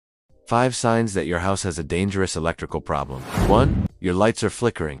5 signs that your house has a dangerous electrical problem. 1. Your lights are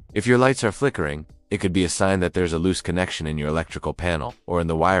flickering. If your lights are flickering, it could be a sign that there's a loose connection in your electrical panel or in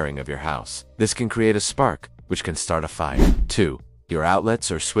the wiring of your house. This can create a spark, which can start a fire. 2. Your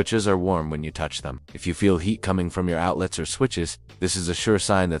outlets or switches are warm when you touch them. If you feel heat coming from your outlets or switches, this is a sure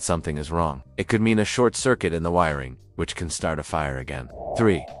sign that something is wrong. It could mean a short circuit in the wiring, which can start a fire again.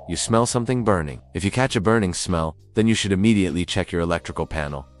 3. You smell something burning. If you catch a burning smell, then you should immediately check your electrical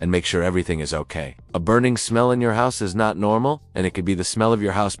panel and make sure everything is okay. A burning smell in your house is not normal, and it could be the smell of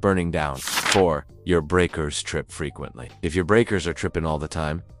your house burning down. 4. Your breakers trip frequently. If your breakers are tripping all the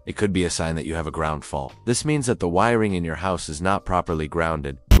time, it could be a sign that you have a ground fault. This means that the wiring in your house is not properly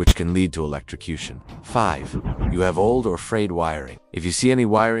grounded, which can lead to electrocution. 5. You have old or frayed wiring. If you see any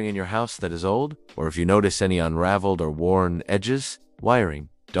wiring in your house that is old, or if you notice any unraveled or worn edges, wiring,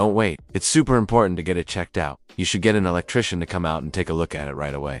 don't wait. It's super important to get it checked out. You should get an electrician to come out and take a look at it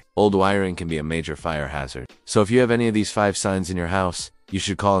right away. Old wiring can be a major fire hazard. So if you have any of these 5 signs in your house, you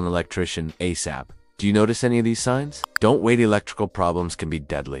should call an electrician ASAP. Do you notice any of these signs? Don't wait, electrical problems can be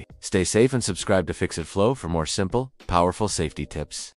deadly. Stay safe and subscribe to Fix It Flow for more simple, powerful safety tips.